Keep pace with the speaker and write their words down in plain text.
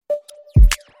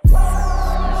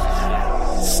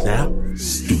Snap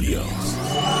Studios.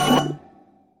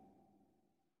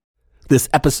 This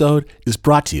episode is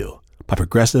brought to you by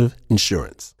Progressive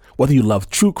Insurance. Whether you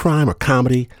love true crime or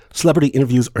comedy, celebrity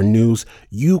interviews or news,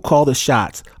 you call the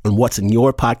shots on what's in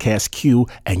your podcast queue,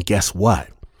 and guess what?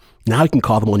 Now you can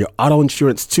call them on your auto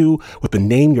insurance too with the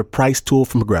Name Your Price tool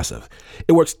from Progressive.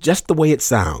 It works just the way it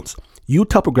sounds. You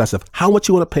tell Progressive how much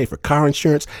you want to pay for car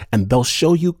insurance, and they'll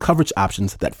show you coverage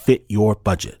options that fit your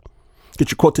budget.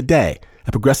 Get your quote today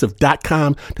at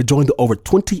Progressive.com to join the over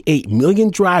 28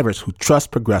 million drivers who trust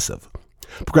Progressive.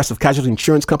 Progressive Casualty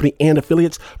Insurance Company and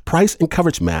affiliates. Price and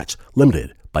coverage match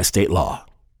limited by state law.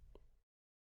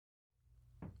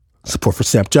 Support for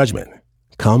Snap Judgment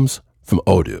comes from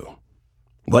Odoo.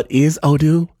 What is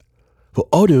Odoo? Well,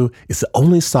 Odoo is the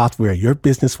only software your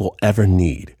business will ever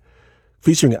need.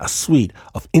 Featuring a suite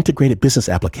of integrated business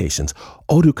applications,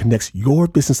 Odoo connects your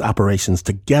business operations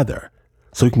together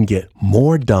so you can get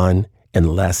more done in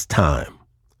less time.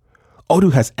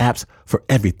 Odoo has apps for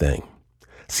everything: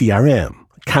 CRM,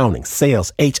 accounting,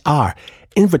 sales, HR,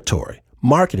 inventory,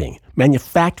 marketing,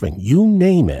 manufacturing, you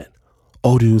name it.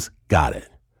 Odoo's got it.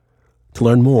 To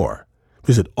learn more,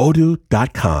 visit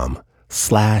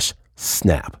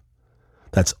odoo.com/snap.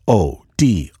 That's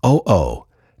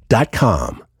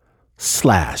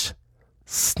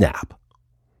ODOO.com/snap.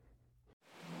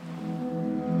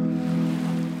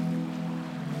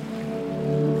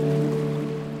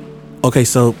 Okay,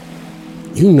 so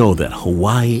you know that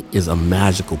Hawaii is a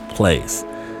magical place.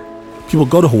 People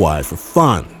go to Hawaii for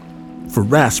fun, for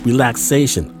rest,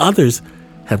 relaxation. Others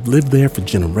have lived there for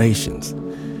generations.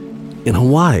 In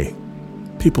Hawaii,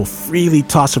 people freely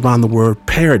toss around the word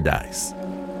paradise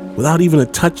without even a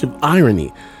touch of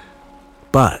irony.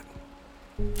 But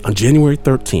on January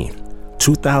 13th,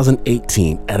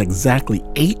 2018, at exactly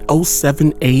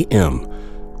 8:07 a.m.,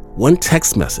 one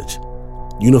text message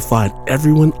unified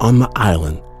everyone on the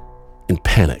island in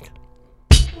panic.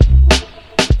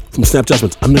 From Snap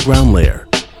Judgment's underground lair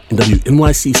in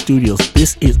WNYC Studios,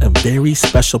 this is a very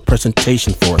special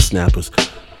presentation for us snappers.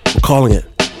 We're calling it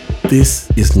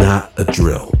This Is Not a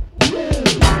Drill.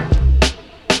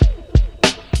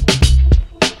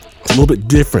 It's a little bit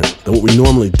different than what we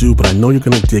normally do, but I know you're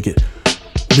going to dig it.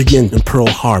 We begin in Pearl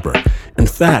Harbor. In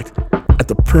fact, at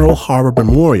the Pearl Harbor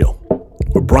Memorial,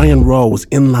 where Brian Rowe was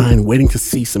in line waiting to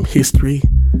see some history,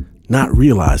 not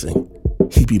realizing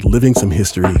he'd be living some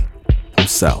history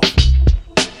himself.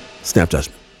 Snap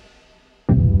Judgment.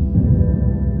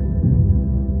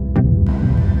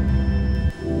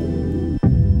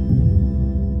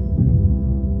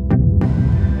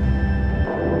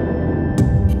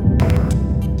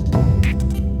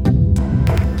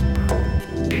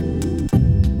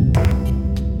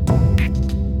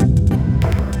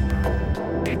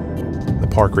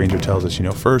 Park ranger tells us,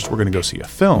 first we're going to go see a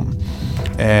film,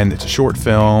 and it's a short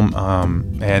film,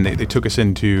 and they took us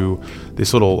into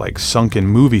this little sunken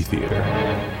movie theater.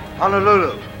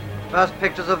 Honolulu, first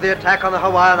pictures of the attack on the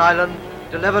Hawaiian island,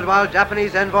 delivered while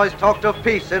Japanese envoys talked of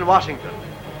peace in Washington.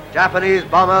 Japanese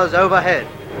bombers overhead.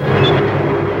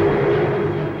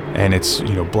 And it's,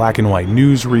 black and white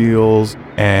newsreels,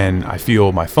 and I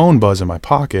feel my phone buzz in my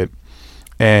pocket,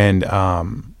 and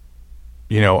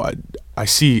I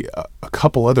see a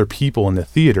couple other people in the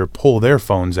theater pull their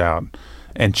phones out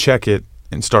and check it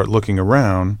and start looking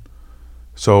around.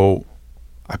 So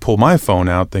I pull my phone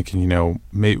out thinking,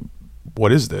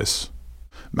 what is this?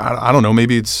 I don't know.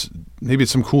 Maybe it's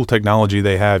some cool technology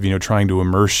they have, trying to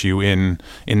immerse you in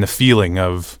the feeling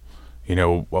of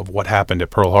what happened at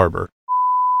Pearl Harbor.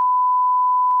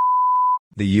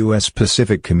 The U.S.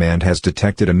 Pacific Command has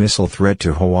detected a missile threat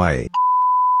to Hawaii.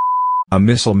 A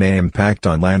missile may impact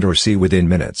on land or sea within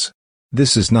minutes.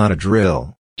 This is not a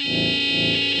drill.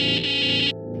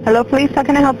 Hello, police. How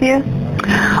can I help you?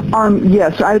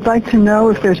 Yes, I'd like to know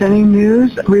if there's any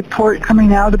news report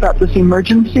coming out about this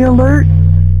emergency alert.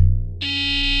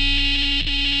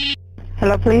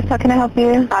 Hello, police. How can I help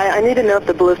you? I need to know if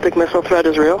the ballistic missile threat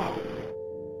is real.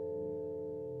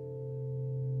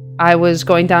 I was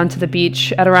going down to the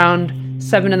beach at around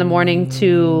 7 in the morning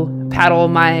to paddle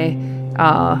my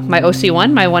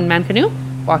OC1, my one-man canoe.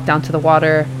 Walked down to the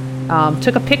water,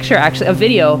 took a picture, actually, a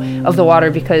video of the water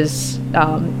because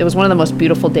it was one of the most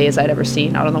beautiful days I'd ever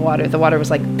seen out on the water. The water was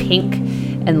like pink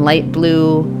and light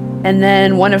blue. And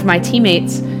then one of my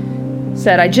teammates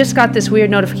said, I just got this weird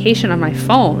notification on my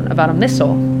phone about a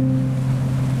missile.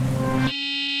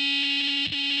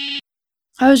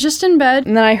 I was just in bed,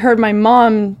 and then I heard my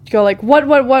mom go like,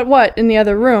 what, in the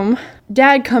other room.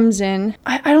 Dad comes in.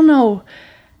 I don't know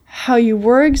how you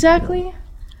were exactly.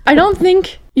 I don't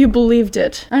think you believed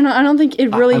it. I don't think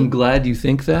it really... I'm glad you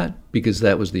think that, because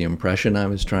that was the impression I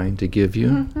was trying to give you.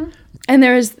 Mm-hmm. And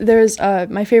there's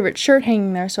my favorite shirt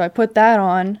hanging there, so I put that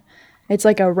on. It's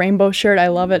like a rainbow shirt. I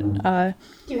love it. Do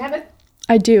you have it?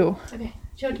 I do. Okay.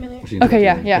 Show it to me later. Okay,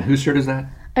 yeah. And whose shirt is that?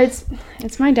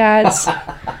 It's my dad's.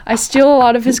 I steal a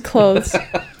lot of his clothes.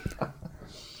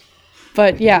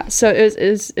 But yeah, so it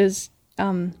is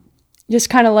just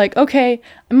kind of like, okay,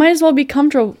 I might as well be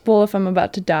comfortable if I'm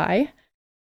about to die.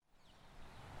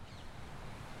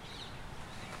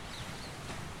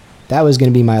 That was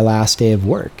going to be my last day of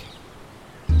work.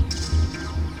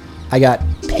 I got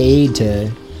paid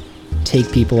to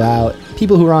take people out,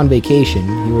 people who were on vacation,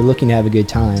 who were looking to have a good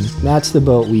time. That's the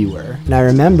boat we were. And I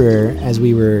remember as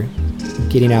we were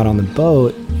getting out on the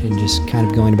boat and just kind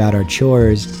of going about our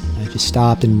chores, I just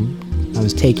stopped and I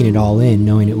was taking it all in,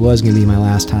 knowing it was going to be my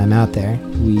last time out there.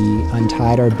 We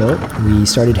untied our boat. We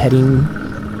started heading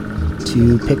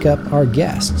to pick up our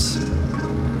guests.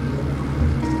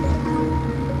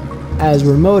 As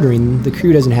we're motoring, the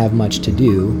crew doesn't have much to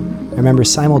do. I remember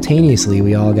simultaneously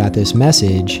we all got this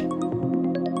message.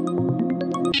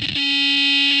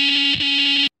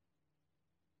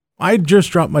 I just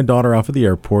dropped my daughter off at the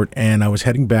airport, and I was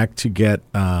heading back to get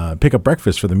pick up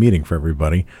breakfast for the meeting for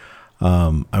everybody.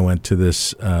 I went to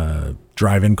this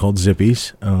drive-in called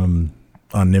Zippy's on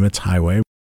Nimitz Highway,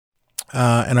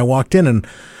 and I walked in, and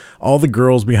all the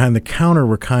girls behind the counter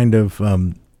were kind of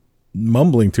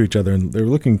mumbling to each other, and they were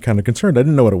looking kind of concerned. I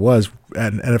didn't know what it was,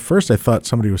 and at first I thought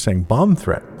somebody was saying bomb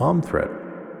threat, bomb threat.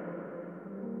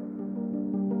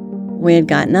 We had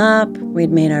gotten up, we'd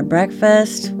made our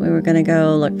breakfast, we were going to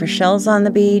go look for shells on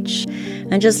the beach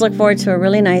and just look forward to a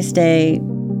really nice day.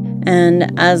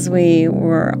 And as we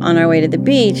were on our way to the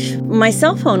beach, my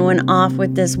cell phone went off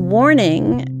with this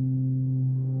warning.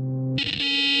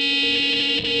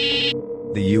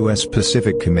 The U.S.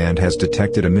 Pacific Command has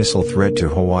detected a missile threat to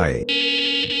Hawaii.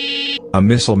 A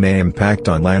missile may impact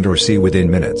on land or sea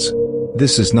within minutes.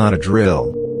 This is not a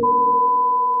drill.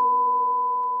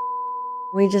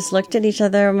 We just looked at each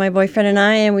other, my boyfriend and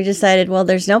I, and we decided, well,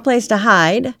 there's no place to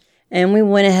hide. And we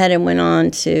went ahead and went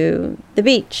on to the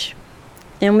beach.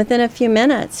 And within a few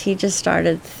minutes, he just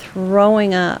started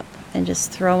throwing up and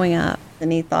just throwing up.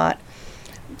 And he thought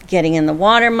getting in the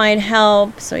water might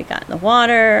help. So he got in the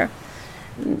water,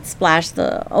 splashed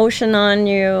the ocean on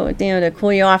you, to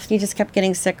cool you off. He just kept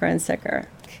getting sicker and sicker.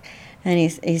 And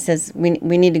he says, we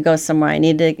need to go somewhere. I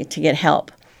need to get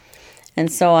help.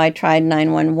 And so I tried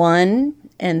 911,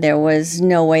 and there was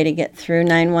no way to get through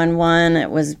 911.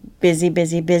 It was busy,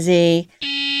 busy, busy.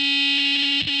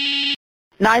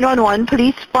 911,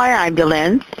 police, fire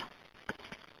ambulance.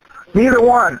 Neither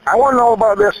one. I want to know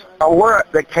about this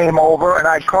alert that came over, and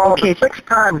I called 6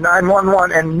 times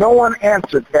 911, and no one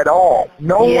answered at all.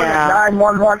 No one at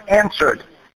 911 answered.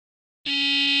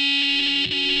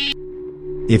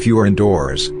 If you are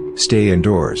indoors, stay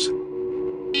indoors.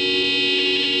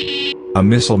 A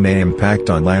missile may impact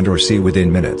on land or sea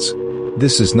within minutes.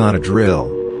 This is not a drill.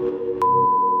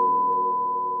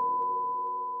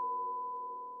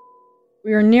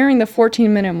 We were nearing the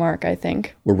 14-minute mark, I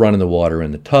think. We're running the water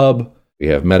in the tub. We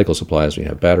have medical supplies. We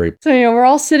have battery. So, we're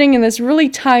all sitting in this really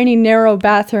tiny, narrow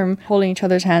bathroom, holding each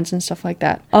other's hands and stuff like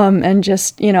that. And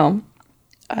just,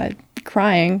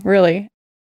 crying, really.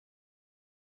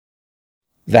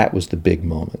 That was the big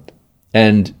moment.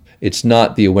 And it's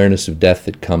not the awareness of death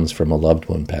that comes from a loved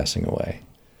one passing away.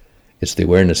 It's the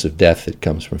awareness of death that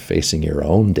comes from facing your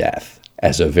own death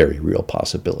as a very real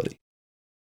possibility.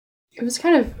 It was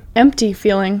kind of empty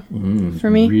feeling for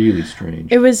me. Really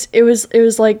strange. It was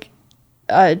like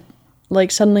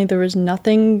suddenly there was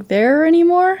nothing there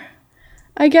anymore,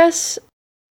 I guess.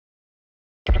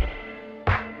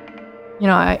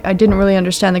 I didn't really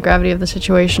understand the gravity of the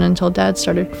situation until Dad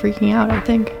started freaking out, I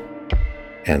think.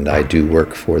 And I do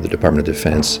work for the Department of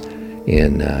Defense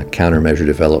in countermeasure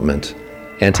development,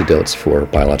 antidotes for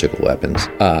biological weapons.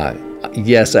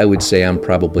 Yes, I would say I'm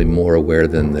probably more aware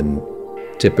than the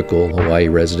typical Hawaii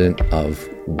resident of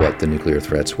what the nuclear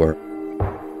threats were.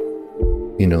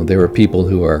 There are people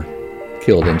who are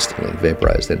killed instantly,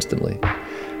 vaporized instantly.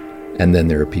 And then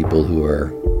there are people who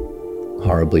are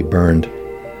horribly burned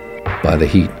by the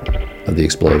heat of the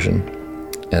explosion.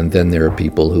 And then there are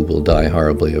people who will die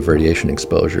horribly of radiation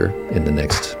exposure in the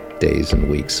next days and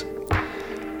weeks.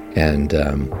 And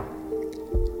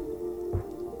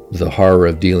the horror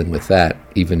of dealing with that,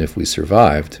 even if we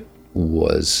survived,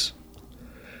 was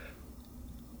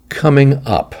coming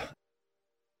up.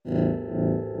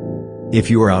 If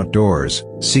you are outdoors,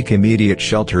 seek immediate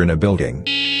shelter in a building.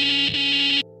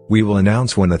 We will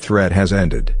announce when the threat has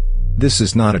ended. This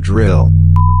is not a drill.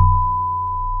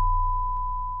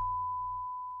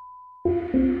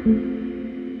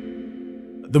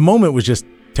 The moment was just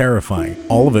terrifying.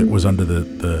 All of it was under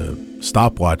the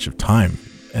stopwatch of time.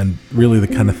 And really the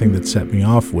kind of thing that set me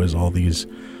off was all these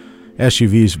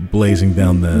SUVs blazing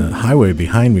down the highway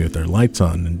behind me with their lights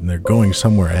on, and they're going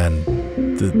somewhere. And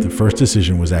the first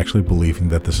decision was actually believing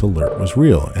that this alert was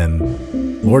real.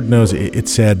 And Lord knows it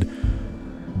said,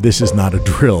 this is not a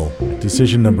drill.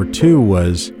 Decision number 2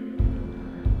 was,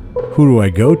 who do I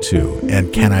go to,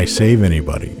 and can I save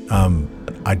anybody?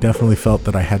 I definitely felt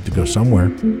that I had to go somewhere.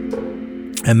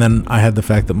 And then I had the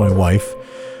fact that my wife,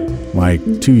 my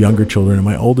 2 younger children, and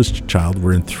my oldest child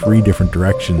were in 3 different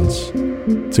directions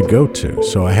to go to.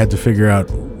 So I had to figure out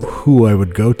who I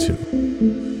would go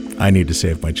to. I need to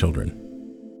save my children.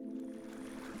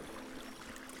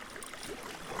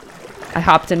 I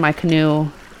hopped in my canoe.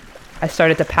 I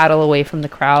started to paddle away from the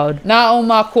crowd.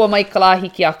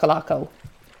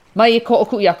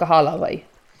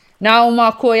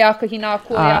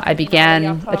 I began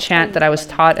a chant that I was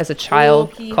taught as a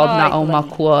child called Na'o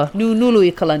Makua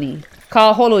Nunului Kalani,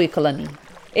 Ka Holoi Kalani,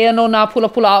 E no na pula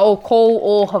pula o ko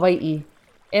o Hawaii.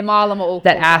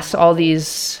 That asks all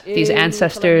these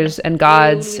ancestors and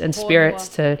gods and spirits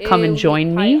to come and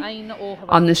join me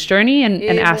on this journey and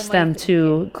ask them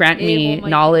to grant me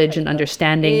knowledge and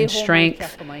understanding and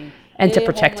strength and to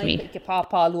protect me.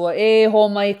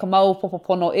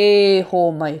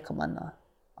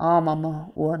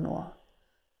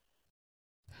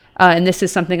 And this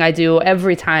is something I do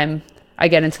every time I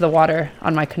get into the water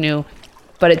on my canoe,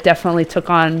 but it definitely took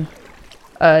on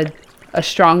a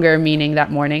stronger meaning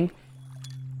that morning.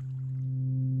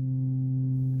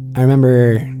 I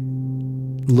remember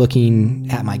looking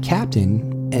at my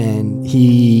captain, and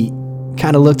he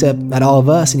kind of looked up at all of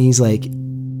us, and he's like,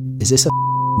 is this a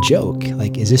joke?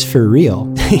 Like, is this for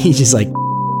real? He's just like,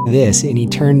 this. And he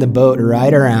turned the boat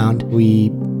right around. We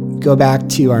go back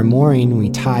to our mooring, we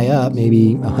tie up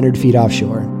maybe 100 feet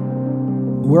offshore.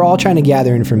 We're all trying to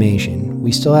gather information.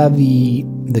 We still have the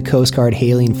Coast Guard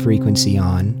hailing frequency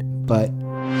on, but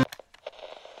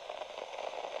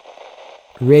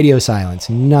radio silence.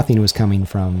 Nothing was coming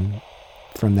from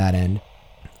that end.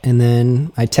 And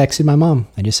then I texted my mom.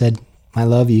 I just said, I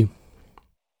love you.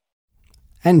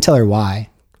 I didn't tell her why.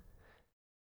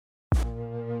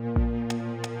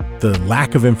 The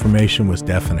lack of information was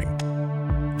deafening.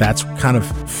 That's kind of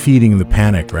feeding the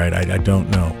panic, right? I don't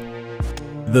know.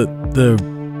 The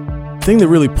thing that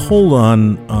really pulled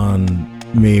on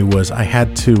me was I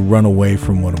had to run away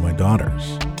from one of my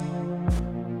daughters.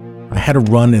 I had to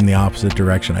run in the opposite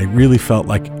direction. I really felt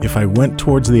like if I went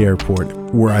towards the airport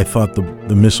where I thought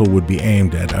the missile would be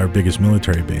aimed at our biggest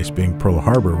military base, being Pearl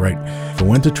Harbor, right? If I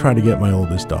went to try to get my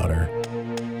oldest daughter,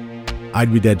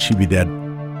 I'd be dead, she'd be dead.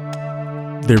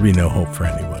 There'd be no hope for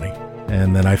anybody.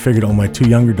 And then I figured, my 2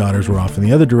 younger daughters were off in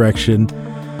the other direction.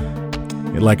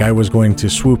 Like I was going to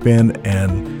swoop in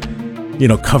and,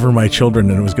 cover my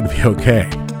children and it was going to be okay.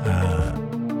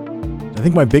 I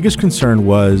think my biggest concern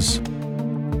was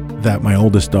that my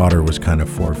oldest daughter was kind of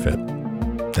forfeit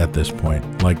at this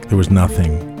point. Like there was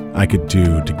nothing I could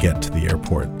do to get to the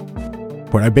airport.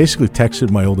 But I basically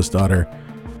texted my oldest daughter,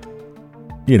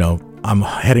 I'm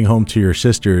heading home to your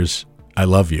sisters. I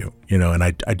love you, and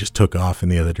I just took off in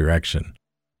the other direction.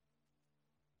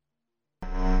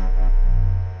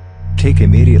 Take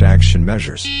immediate action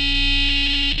measures.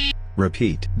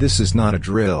 Repeat, this is not a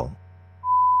drill.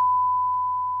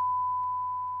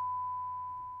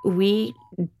 We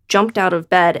jumped out of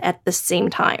bed at the same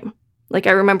time. Like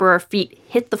I remember our feet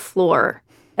hit the floor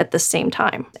at the same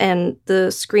time. And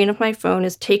the screen of my phone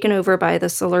is taken over by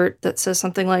this alert that says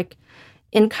something like,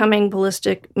 incoming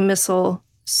ballistic missile,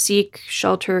 seek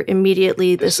shelter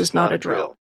immediately, this is not a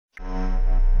drill.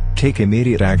 Take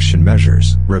immediate action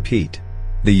measures. Repeat.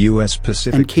 The U.S.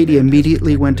 Pacific. And Katie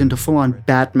immediately went into full-on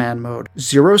Batman mode.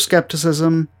 Zero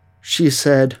skepticism. She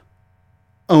said,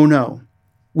 oh no,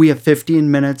 we have 15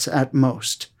 minutes at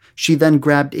most. She then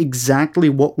grabbed exactly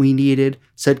what we needed,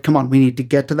 said, come on, we need to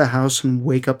get to the house and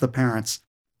wake up the parents.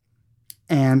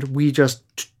 And we just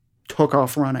took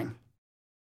off running.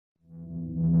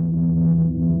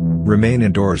 Remain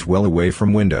indoors well away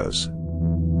from windows.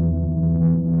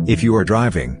 If you are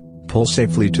driving, pull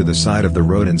safely to the side of the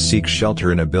road and seek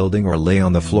shelter in a building or lay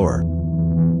on the floor.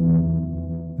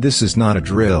 This is not a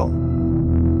drill.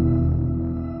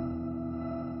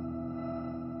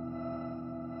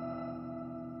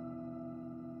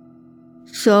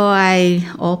 So I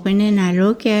open it and I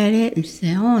look at it and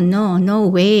say, oh no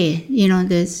way.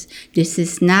 This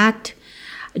is not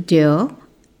a drill.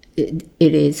 It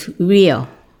is real,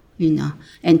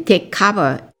 and take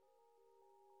cover.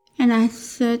 And I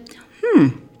said,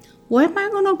 where am I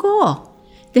going to go?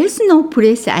 There's no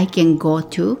place I can go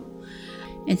to.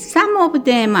 And some of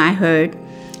them I heard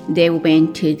they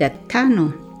went to the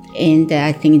tunnel. And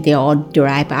I think they all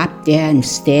drive up there and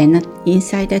stand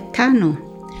inside the tunnel.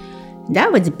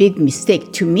 That was a big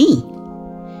mistake to me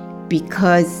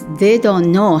because they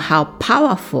don't know how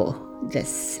powerful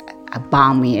this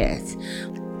bomb is.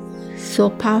 So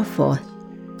powerful.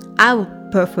 I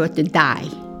would prefer to die.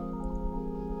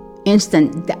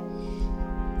 Instant.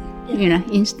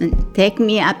 Take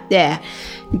me up there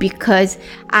because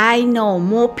I know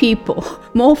more people,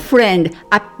 more friends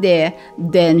up there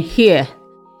than here.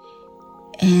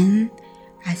 And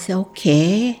I said,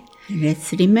 okay,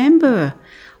 let's remember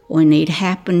when it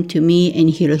happened to me in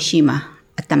Hiroshima,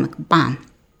 atomic bomb.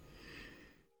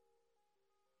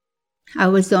 I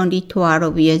was only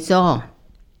 12 years old.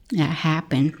 That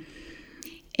happened.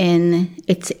 And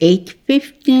it's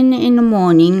 8:15 in the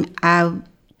morning. I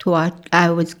thought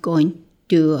I was going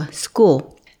to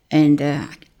school, and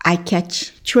I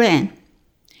catch train.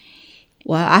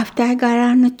 Well, after I got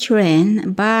on the train,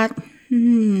 about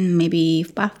maybe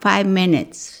about 5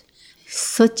 minutes,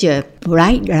 such a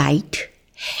bright light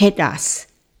hit us.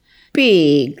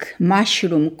 Big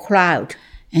mushroom cloud,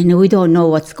 and we don't know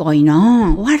what's going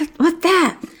on. What's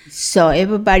that? So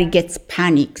everybody gets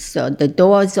panicked. So the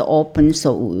doors open,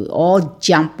 so we all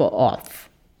jump off.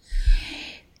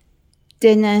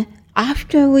 Then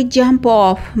after we jump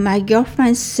off, my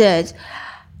girlfriend says,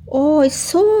 "Oh, it's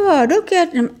sore. Look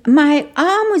at my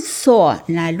arm is sore."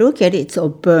 And I look at it, it's all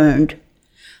burned.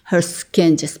 Her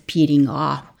skin just peeling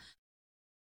off.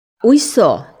 We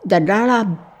saw that a lot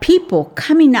of people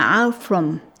coming out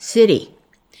from city.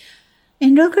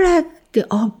 And look like they're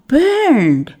all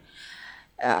burned.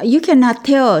 You cannot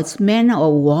tell it's man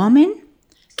or woman.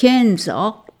 Skin's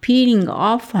all peeling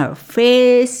off her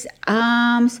face,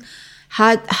 arms.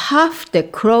 Half the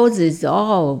clothes is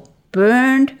all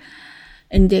burned.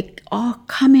 And they all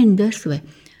coming this way.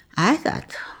 I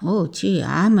thought, oh, gee,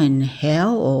 I'm in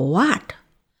hell or what?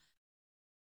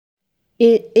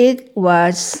 It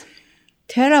was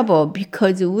terrible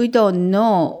because we don't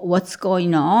know what's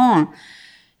going on.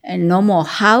 And no more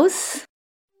house.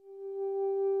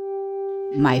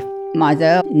 My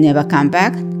mother never come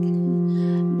back.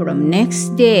 From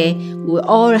next day, we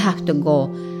all have to go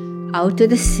out to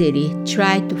the city,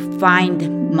 try to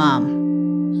find mom.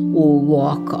 We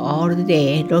walk all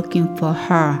day looking for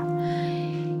her.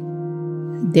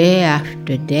 Day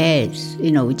after day,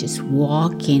 we just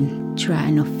walking,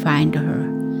 trying to find her.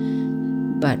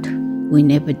 But we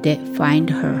never did find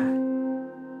her.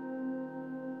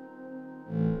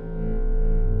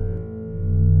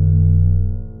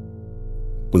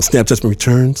 When Snap Judgment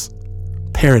returns,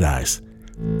 paradise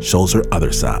shows her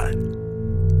other side.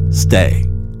 Stay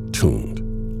tuned.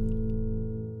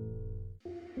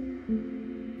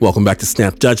 Welcome back to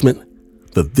Snap Judgment,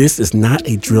 but this is not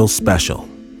a drill special.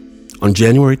 On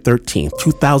January 13th,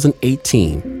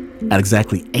 2018, at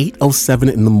exactly 8:07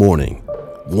 in the morning,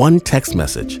 one text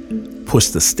message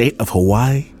pushed the state of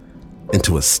Hawaii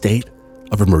into a state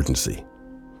of emergency.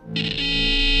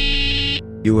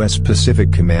 U.S.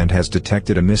 Pacific Command has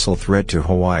detected a missile threat to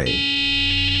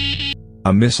Hawaii.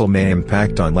 A missile may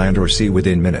impact on land or sea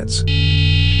within minutes.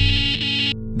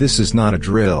 This is not a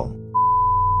drill.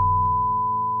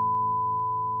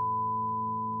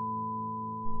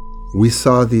 We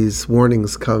saw these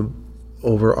warnings come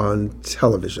over on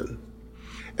television.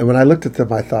 And when I looked at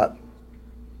them, I thought,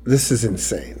 this is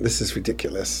insane. This is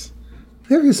ridiculous.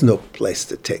 There is no place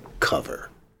to take cover.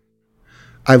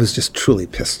 I was just truly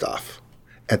pissed off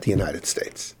at the United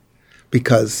States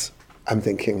because I'm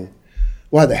thinking,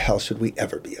 why the hell should we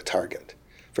ever be a target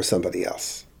for somebody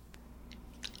else?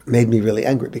 It made me really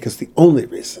angry because the only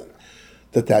reason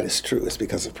that is true is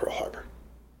because of Pearl Harbor.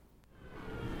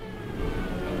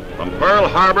 From Pearl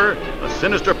Harbor, a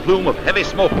sinister plume of heavy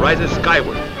smoke rises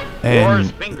skyward.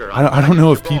 And I don't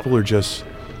know if people are just,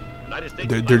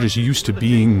 they're just used to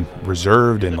being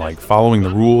reserved and like following the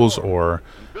rules, or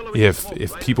if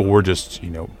people were just,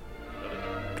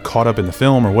 caught up in the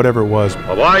film or whatever it was.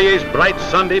 Hawaii's bright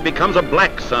Sunday becomes a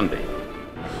black Sunday.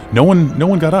 No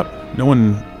one got up. No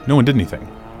one did anything.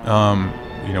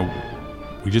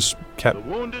 We just kept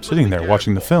sitting there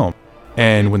watching the film.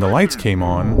 And when the lights came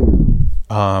on,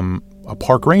 a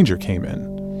park ranger came in,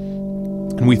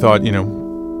 and we thought,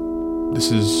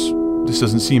 this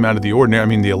doesn't seem out of the ordinary. I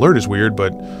mean, the alert is weird,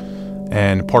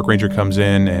 and park ranger comes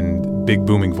in and big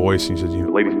booming voice, and he says,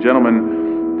 ladies and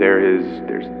gentlemen, there's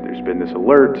been this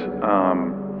alert.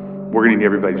 We're going to need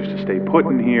everybody just to stay put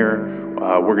in here.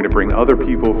 We're going to bring other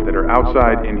people that are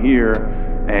outside in here,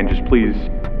 and just please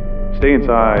stay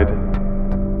inside.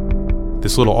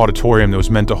 This little auditorium that was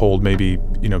meant to hold maybe,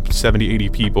 70, 80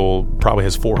 people probably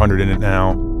has 400 in it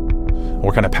now.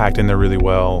 We're kind of packed in there really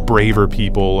well. Braver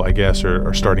people, I guess,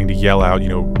 are starting to yell out,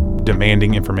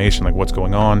 demanding information, like what's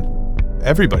going on.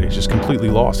 Everybody's just completely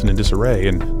lost and in disarray.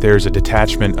 And there's a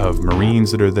detachment of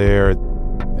Marines that are there,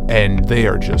 and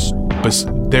they're just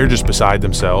beside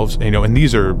themselves, and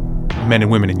these are men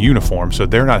and women in uniform, so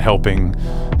they're not helping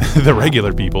the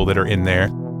regular people that are in there.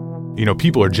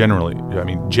 People are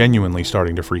genuinely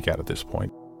starting to freak out at this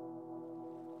point.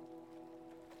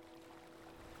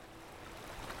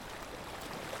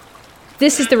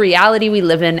 This is the reality we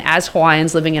live in as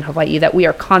Hawaiians living in Hawaii, that we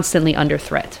are constantly under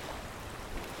threat.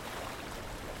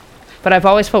 But I've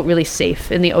always felt really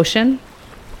safe in the ocean.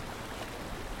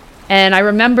 And I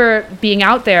remember being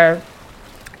out there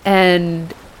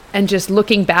and just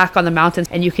looking back on the mountains,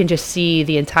 and you can just see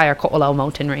the entire Ko'olau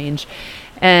mountain range.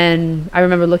 And I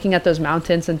remember looking at those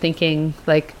mountains and thinking,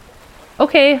 like,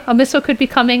 okay, a missile could be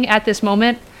coming at this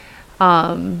moment.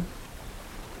 And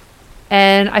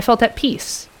I felt at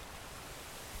peace.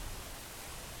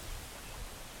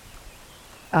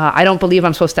 I don't believe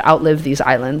I'm supposed to outlive these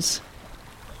islands.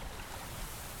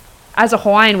 As a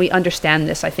Hawaiian, we understand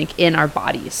this, I think, in our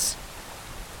bodies.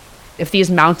 If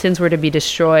these mountains were to be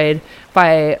destroyed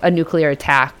by a nuclear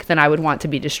attack, then I would want to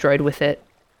be destroyed with it.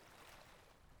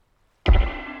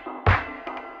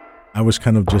 I was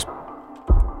kind of just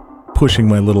pushing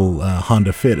my little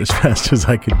Honda Fit as fast as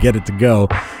I could get it to go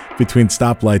between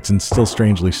stoplights, and still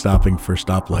strangely stopping for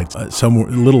stoplights.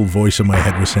 Some little voice in my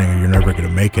head was saying, "You're never going to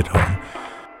make it home."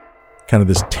 Kind of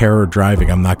this terror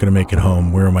driving. I'm not going to make it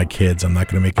home. Where are my kids? I'm not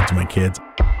going to make it to my kids.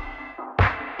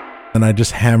 And I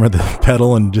just hammer the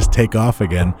pedal and just take off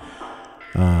again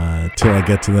till I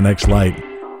get to the next light.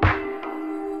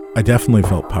 I definitely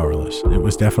felt powerless. It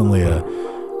was definitely a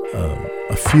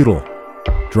futile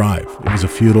drive. It was a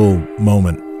futile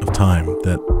moment of time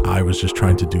that I was just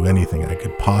trying to do anything I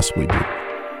could possibly do.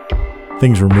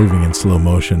 Things were moving in slow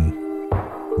motion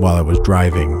while I was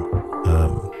driving.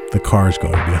 The cars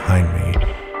going behind me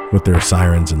with their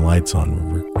sirens and lights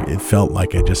on. It felt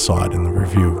like I just saw it in the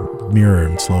review mirror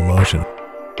in slow motion.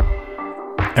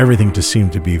 Everything just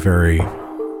seemed to be very,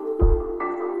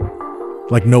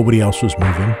 like nobody else was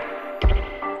moving.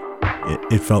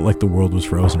 It felt like the world was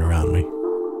frozen around me.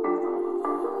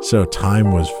 So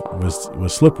time was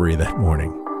slippery that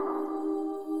morning.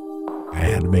 I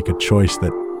had to make a choice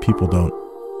that people don't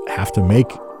have to make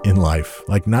in life.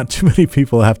 Like, not too many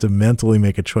people have to mentally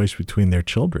make a choice between their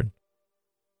children.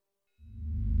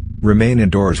 Remain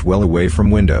indoors well away from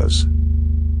windows.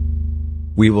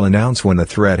 We will announce when the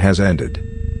threat has ended.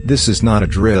 This is not a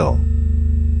drill.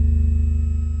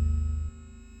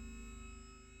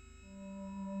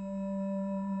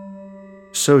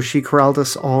 So she corralled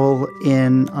us all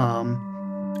in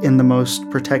the most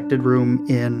protected room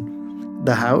in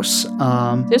the house.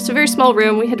 It was a very small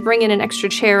room. We had to bring in an extra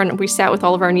chair, and we sat with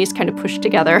all of our knees kind of pushed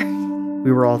together.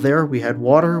 We were all there. We had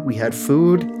water. We had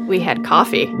food. We had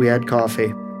coffee.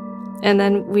 And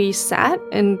then we sat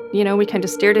and, we kind of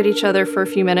stared at each other for a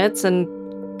few minutes and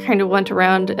kind of went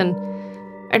around. And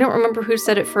I don't remember who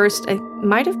said it first. It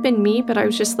might have been me, but I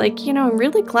was just like, I'm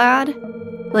really glad.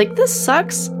 Like, this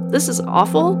sucks. This is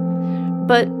awful.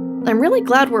 But I'm really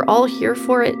glad we're all here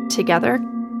for it together.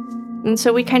 And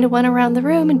so we kind of went around the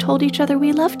room and told each other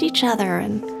we loved each other.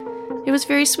 And it was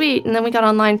very sweet. And then we got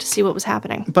online to see what was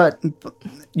happening. But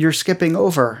you're skipping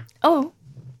over. Oh.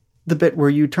 The bit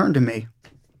where you turn to me.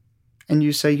 And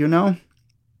you say,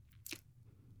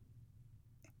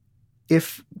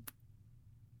 if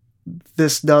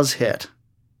this does hit,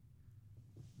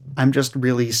 I'm just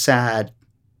really sad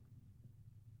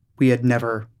we had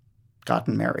never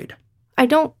gotten married. I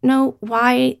don't know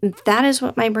why that is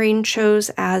what my brain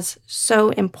chose as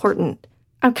so important.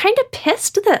 I'm kind of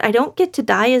pissed that I don't get to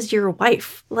die as your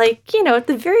wife. Like, at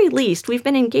the very least, we've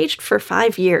been engaged for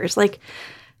 5 years. Like,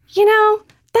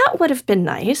 that would have been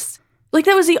nice. Like,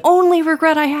 that was the only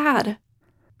regret I had.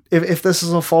 If this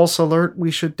is a false alert, we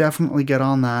should definitely get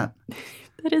on that.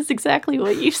 That is exactly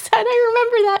what you said. I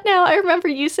remember that now. I remember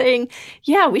you saying,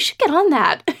 yeah, we should get on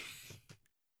that.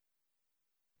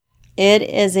 It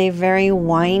is a very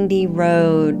windy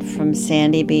road from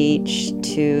Sandy Beach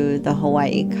to the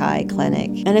Hawaii Kai Clinic.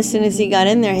 And as soon as he got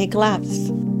in there, he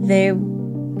collapsed. They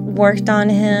worked on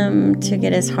him to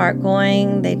get his heart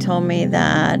going. They told me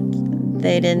that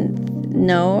they didn't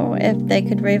know if they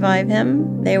could revive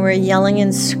him. They were yelling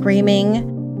and screaming.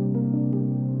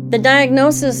 The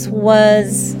diagnosis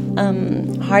was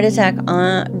heart attack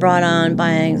brought on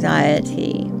by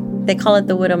anxiety. They call it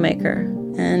the Widowmaker.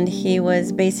 And he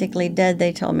was basically dead,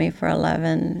 they told me, for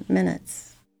 11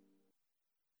 minutes.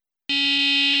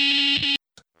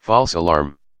 False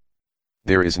alarm.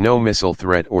 There is no missile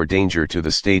threat or danger to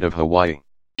the state of Hawaii.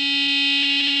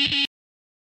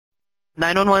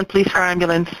 911, police, fire,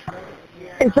 ambulance.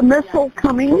 Is a missile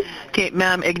coming? Okay,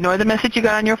 ma'am, ignore the message you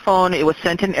got on your phone. It was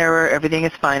sent in error. Everything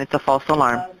is fine. It's a false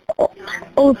alarm.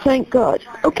 Oh, thank God.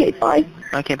 Okay, bye.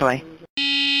 Okay, bye.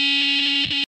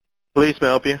 Police, may I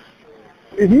help you?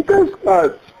 If you guys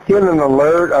get an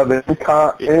alert of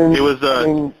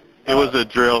It was a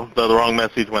drill. The wrong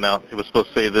message went out. It was supposed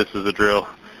to say this is a drill.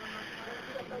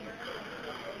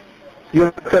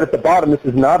 You said at the bottom this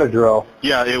is not a drill.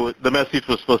 Yeah, the message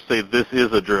was supposed to say this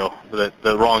is a drill.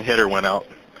 The wrong header went out.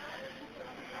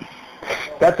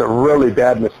 That's a really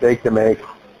bad mistake to make.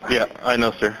 Yeah, I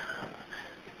know, sir.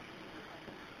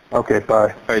 Okay,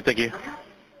 bye. All right, thank you.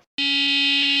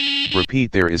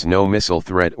 Repeat, there is no missile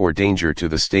threat or danger to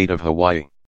the state of Hawaii.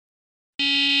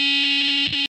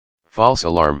 False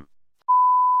alarm.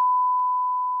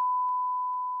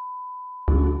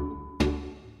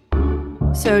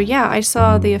 So yeah, I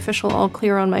saw the official all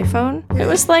clear on my phone. It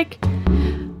was like,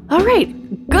 all right,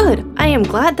 good. I am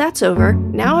glad that's over.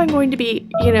 Now I'm going to be,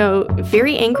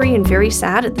 very angry and very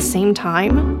sad at the same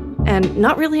time and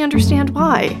not really understand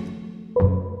why.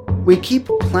 We keep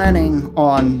planning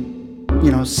on,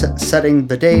 setting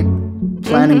the date,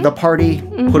 planning the party,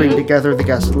 putting together the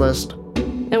guest list.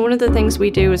 And one of the things we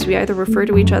do is we either refer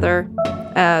to each other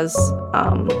as,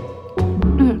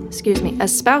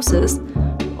 as spouses,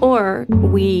 or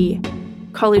we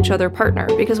call each other partner.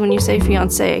 Because when you say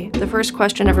fiance, the first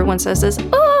question everyone says is,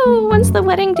 oh, when's the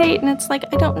wedding date? And it's like,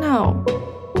 I don't know.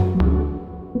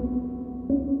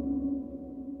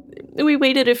 We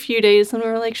waited a few days and we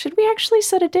were like, should we actually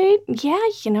set a date? Yeah,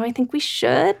 I think we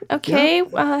should. Okay,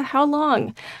 yeah. How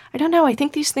long? I don't know. I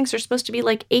think these things are supposed to be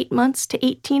like 8 months to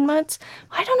 18 months.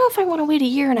 I don't know if I want to wait a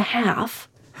year and a half.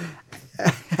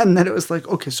 And then it was like,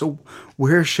 okay, so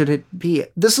where should it be?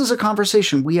 This is a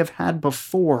conversation we have had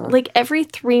before. Like every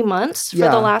 3 months for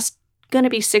the last, gonna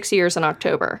be 6 years in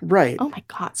October. Right. Oh my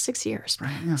God, 6 years.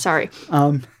 Right, yeah. Sorry.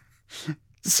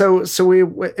 So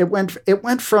it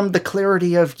went from the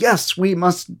clarity of, yes, we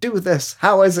must do this.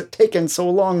 How has it taken so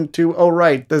long to, oh,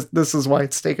 right, this is why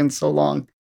it's taken so long.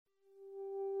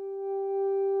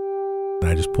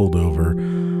 I just pulled over,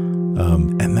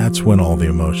 and that's when all the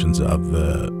emotions of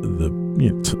the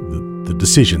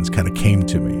decisions kind of came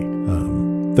to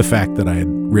me. The fact that I had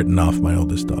written off my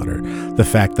oldest daughter, the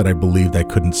fact that I believed I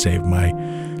couldn't save my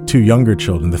 2 younger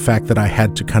children, the fact that I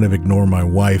had to kind of ignore my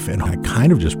wife, and I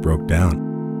kind of just broke down.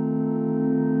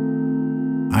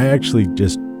 I actually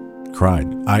just cried.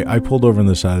 I pulled over on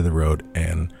the side of the road,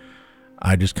 and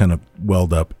I just kind of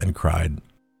welled up and cried.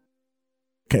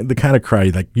 The kind of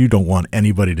cry like you don't want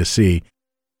anybody to see.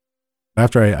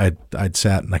 After I'd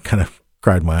sat and I kind of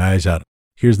cried my eyes out,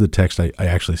 here's the text I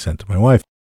actually sent to my wife.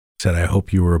 I said, I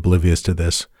hope you were oblivious to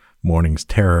this morning's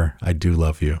terror. I do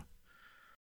love you.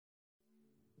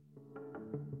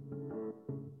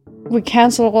 We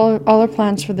canceled all our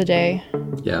plans for the day.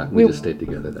 Yeah, we just stayed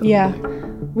together that Yeah. day.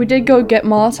 We did go get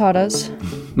malasadas.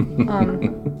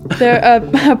 They're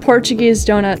a Portuguese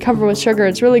donut covered with sugar.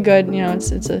 It's really good.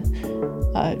 It's a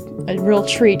real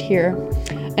treat here.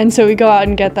 And so we go out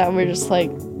and get that. And we're just like,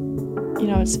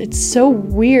 it's so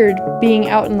weird being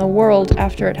out in the world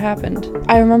after it happened.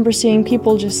 I remember seeing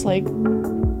people just like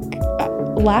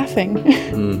laughing.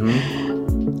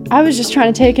 Mm-hmm. I was just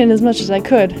trying to take in as much as I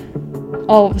could.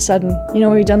 All of a sudden,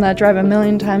 we've done that drive a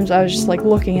million times. I was just like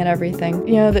looking at everything.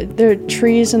 There are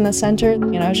trees in the center.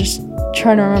 I was just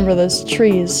trying to remember those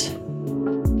trees.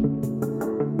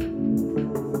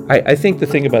 I think the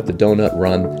thing about the donut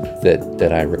run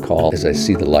that I recall is I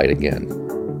see the light again.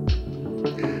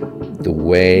 The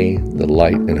way the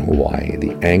light in Hawaii,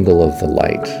 the angle of the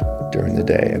light during the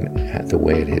day, and the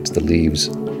way it hits the leaves,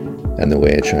 and the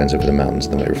way it shines over the mountains,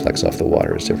 and the way it reflects off the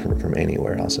water is different from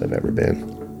anywhere else I've ever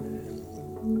been.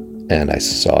 And I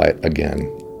saw it again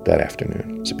that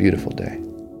afternoon. It's a beautiful day.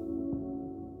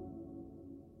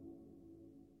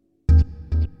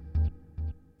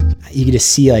 You could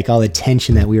just see like all the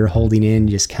tension that we were holding in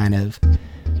just kind of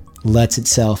lets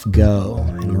itself go.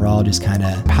 And we're all just kind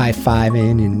of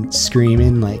high-fiving and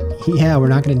screaming like, yeah, we're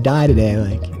not going to die today.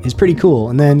 Like, it's pretty cool.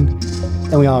 And then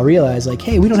we all realize like,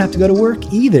 hey, we don't have to go to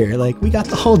work either. Like, we got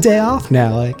the whole day off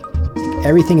now. Like,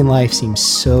 everything in life seems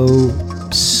so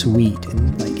sweet,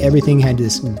 and like everything had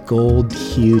this gold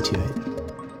hue to it.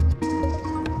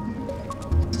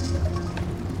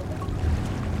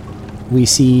 We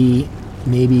see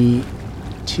maybe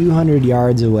 200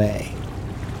 yards away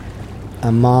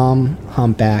a mom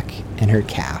humpback and her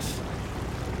calf,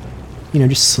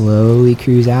 just slowly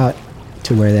cruise out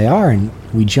to where they are, and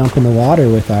we jump in the water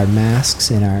with our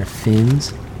masks and our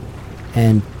fins,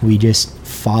 and we just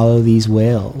follow these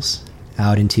whales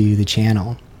out into the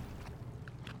channel.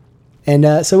 And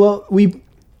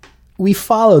we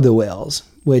follow the whales,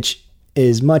 which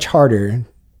is much harder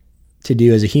to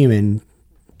do as a human.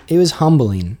 It was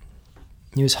humbling.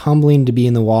 It was humbling to be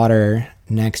in the water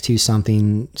next to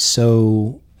something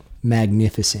so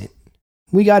magnificent.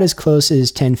 We got as close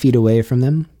as 10 feet away from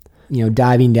them,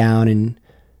 diving down and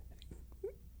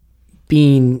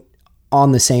being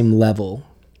on the same level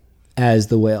as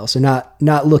the whale. So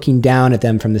not looking down at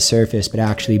them from the surface, but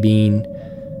actually being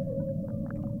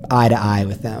eye to eye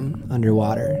with them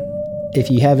underwater. If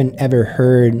you haven't ever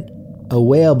heard a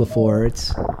whale before,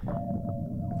 it's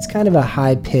kind of a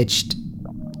high-pitched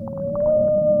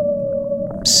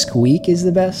squeak is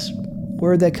the best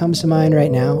word that comes to mind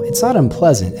right now. It's not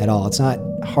unpleasant at all. It's not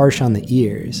harsh on the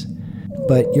ears,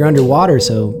 but you're underwater,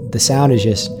 so the sound is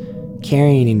just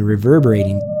carrying and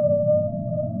reverberating.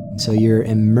 So you're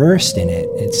immersed in it.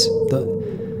 It's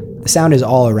the sound is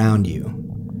all around you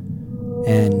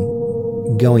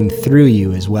and going through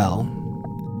you as well.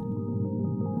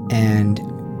 And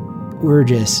we're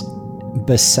just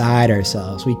beside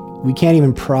ourselves. We can't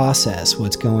even process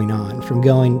what's going on, from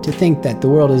going to think that the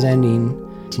world is ending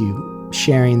to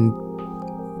sharing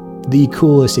the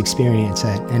coolest experience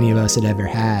that any of us had ever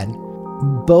had.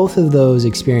 Both of those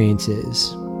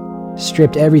experiences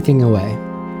stripped everything away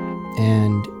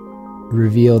and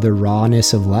reveal the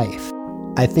rawness of life.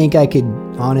 I think I could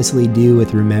honestly do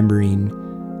with remembering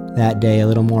that day a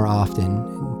little more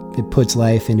often. It puts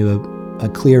life into a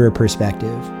clearer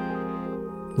perspective.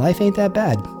 Life ain't that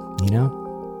bad,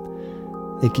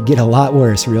 It could get a lot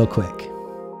worse real quick.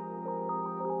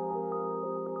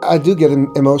 I do get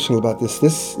emotional about this.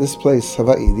 This place,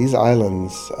 Hawaii, these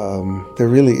islands, there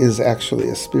really is actually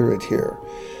a spirit here.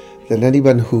 That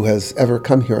anyone who has ever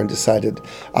come here and decided,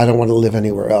 I don't want to live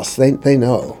anywhere else, they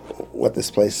know what this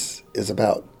place is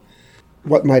about.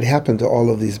 What might happen to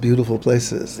all of these beautiful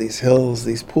places, these hills,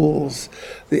 these pools,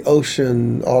 the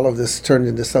ocean, all of this turned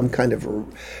into some kind of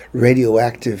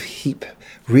radioactive heap,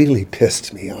 really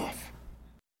pissed me off.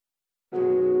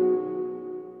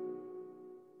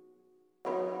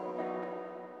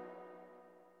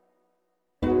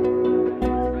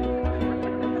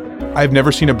 I've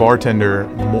never seen a bartender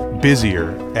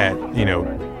busier at,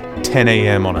 10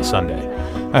 a.m. on a Sunday.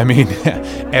 I mean,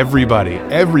 everybody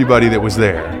that was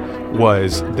there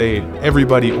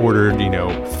everybody ordered,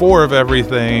 4 of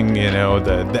everything,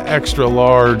 the extra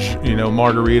large,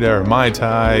 margarita or Mai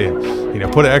Tai,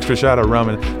 put an extra shot of rum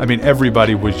in. I mean,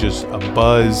 everybody was just a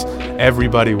buzz.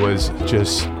 Everybody was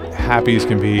just happy as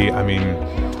can be. I mean,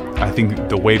 I think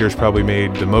the waiters probably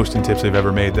made the most in tips they've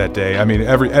ever made that day. I mean,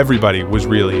 everybody was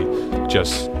really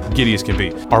just giddy as can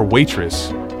be. Our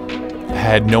waitress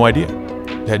had no idea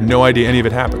any of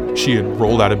it happened. She had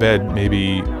rolled out of bed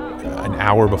maybe an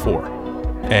hour before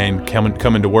and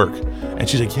come into work. And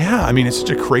she's like, yeah, I mean, it's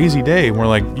such a crazy day. And we're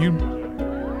like, you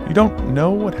don't know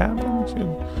what happened? She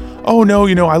goes, oh, no,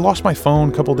 I lost my phone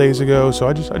a couple days ago, so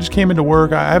I just came into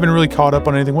work. I haven't really caught up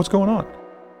on anything. What's going on?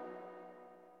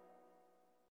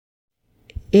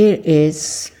 It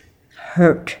is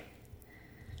hurt.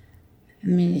 I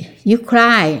mean, you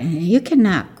cry. You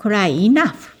cannot cry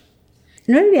enough.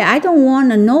 Really, I don't want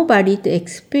nobody to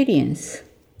experience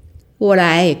what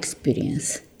I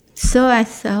experienced. So I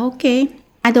said, okay,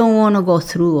 I don't want to go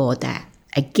through all that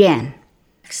again.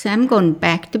 So I'm going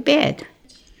back to bed.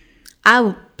 I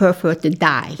would prefer to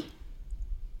die.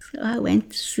 So I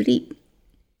went to sleep.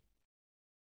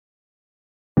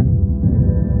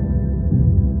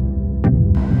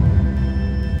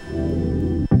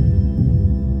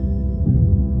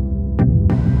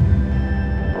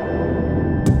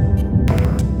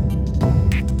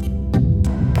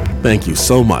 Thank you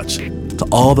so much to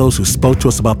all those who spoke to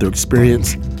us about their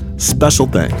experience. Special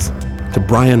thanks to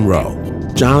Brian Rowe,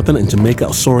 Jonathan and Jamaica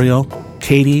Osorio,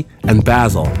 Katie and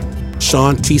Basil,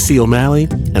 Sean T.C. O'Malley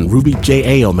and Ruby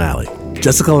J.A. O'Malley,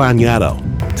 Jessica Lagnato,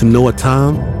 to Noah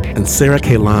Tom and Sarah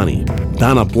Kaylani,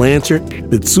 Donna Blanchard,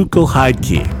 Mitsuko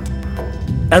Heidke,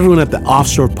 everyone at the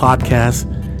Offshore Podcast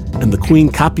and the Queen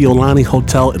Kapiolani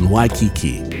Hotel in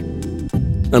Waikiki.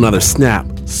 Another Snap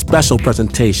special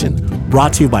presentation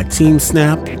brought to you by Team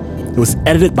Snap. It was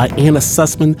edited by Anna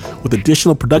Sussman with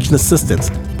additional production assistance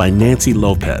by Nancy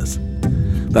Lopez.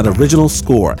 That original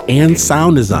score and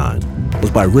sound design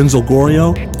was by Renzo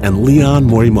Gorio and Leon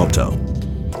Morimoto.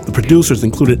 The producers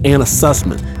included Anna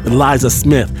Sussman, Eliza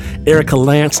Smith, Erica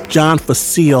Lance, John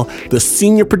Facile. The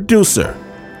senior producer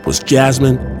was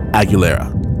Jasmine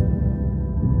Aguilera.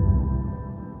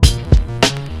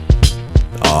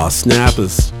 Snap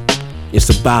is It's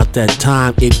about that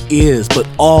time, it is, but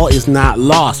all is not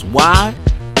lost. Why?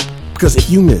 Because if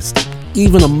you missed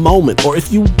even a moment, or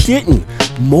if you didn't,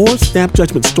 more Snap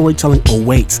Judgment storytelling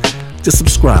awaits. Just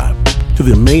subscribe to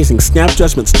the amazing Snap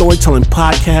Judgment Storytelling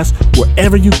Podcast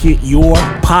wherever you get your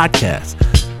podcasts.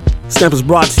 Snap is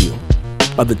brought to you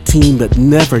by the team that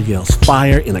never yells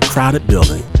fire in a crowded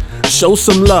building. Show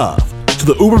some love to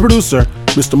the Uber producer,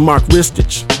 Mr. Mark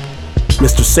Ristich,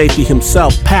 Mr. Safety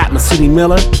himself, Pat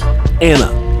Mesiti-Miller, Anna,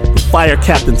 the Fire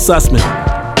Captain Sussman,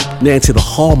 Nancy the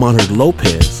Hall Monitor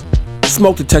Lopez,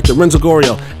 Smoke Detector Renzo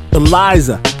Gorio,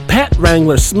 Eliza, Pet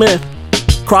Wrangler Smith,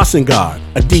 Crossing Guard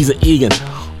Adiza Egan,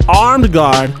 Armed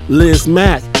Guard Liz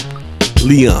Mack,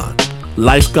 Leon,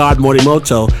 Lifeguard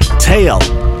Morimoto, Tail,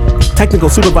 Technical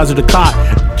Supervisor Ducat,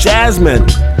 Jasmine,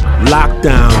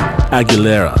 Lockdown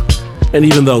Aguilera. And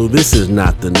even though this is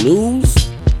not the news,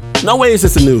 no way is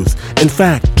this the news. In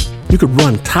fact, you could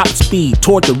run top speed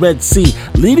toward the Red Sea,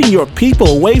 leading your people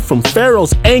away from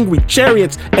Pharaoh's angry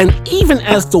chariots, and even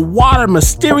as the water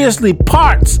mysteriously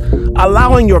parts,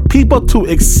 allowing your people to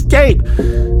escape,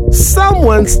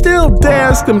 someone still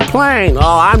dares complain,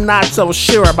 "Oh, I'm not so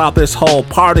sure about this whole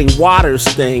parting waters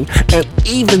thing." And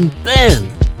even then,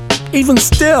 even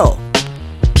still,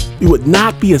 you would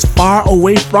not be as far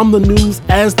away from the news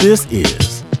as this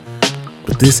is.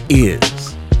 But this is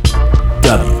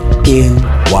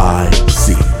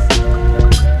WNYC.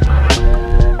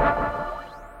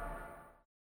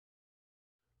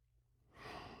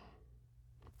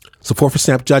 Support for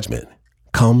Snap Judgment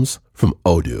comes from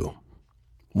Odoo.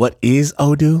 What is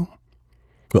Odoo?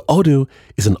 Well, Odoo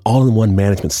is an all-in-one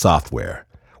management software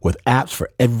with apps for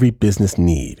every business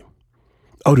need.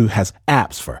 Odoo has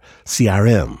apps for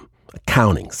CRM,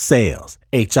 accounting, sales,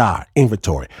 HR,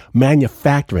 inventory,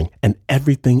 manufacturing, and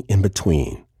everything in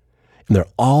between. And they're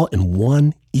all in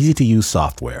one easy-to-use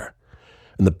software.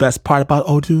 And the best part about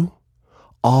Odoo?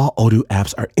 All Odoo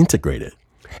apps are integrated,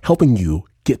 helping you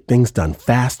get things done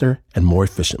faster and more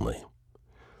efficiently.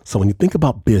 So when you think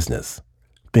about business,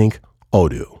 think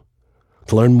Odoo.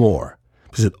 To learn more,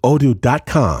 visit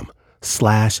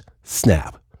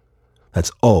odoo.com/snap.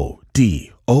 That's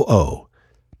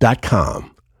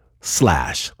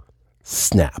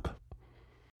ODOO.com/snap.